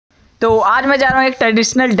तो आज मैं जा रहा हूँ एक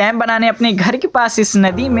ट्रेडिशनल डैम बनाने अपने घर के पास इस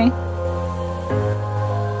नदी में।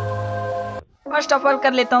 फर्स्ट ऑफ ऑल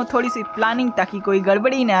कर लेता हूँ थोड़ी सी प्लानिंग ताकि कोई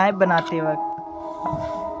गड़बड़ी ना आए बनाते वक्त।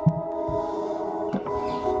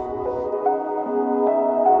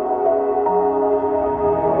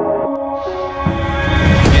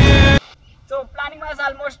 So planning was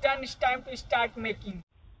almost done. It's time to start making.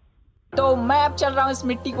 तो मैं अब चल रहा हूँ इस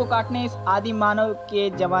मिट्टी को काटने इस आदि मानव के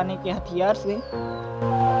जमाने के हथियार से।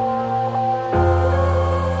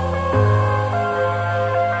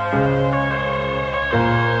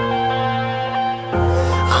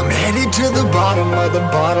 I'm headed to the bottom of the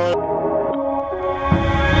bottle.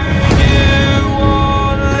 You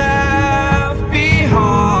were left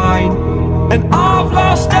behind, and I've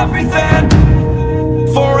lost everything.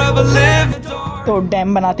 Forever live. तो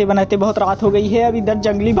डैम बनाते बनाते बहुत रात हो गई है। अब इधर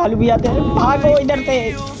जंगली भालू भी आते हैं, भागो इधर से।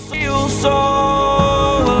 Feel so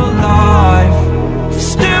alive.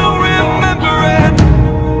 Still remembering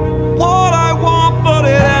what I want, but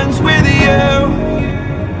it ends with you.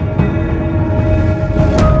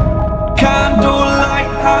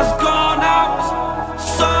 Candlelight has gone out.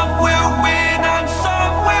 Some will win and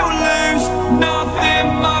some will lose. Nothing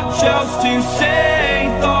much else to say.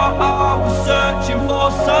 Thought I was searching for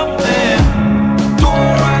something.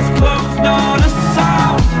 Door has closed, not a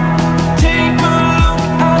sound. Take a look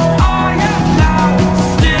as I am now.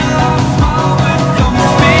 Still I smile but don't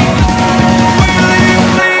speak. Will you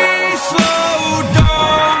please slow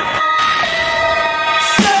down?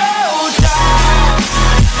 Slow down.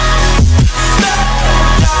 Slow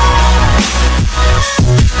down.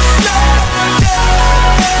 Slow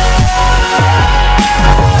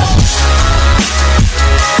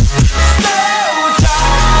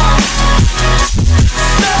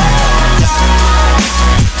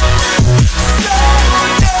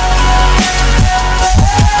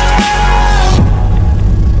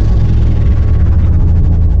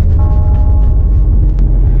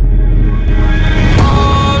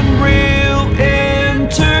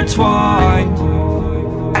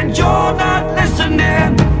and you're not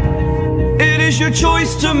listening. It is your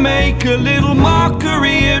choice to make a little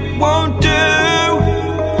mockery. It won't do.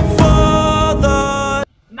 Further.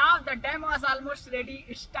 Now the dam was almost ready.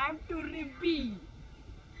 It's time to reveal.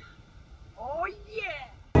 Oh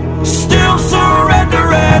yeah. Still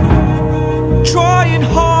surrendering, trying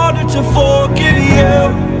harder to forgive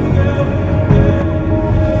you.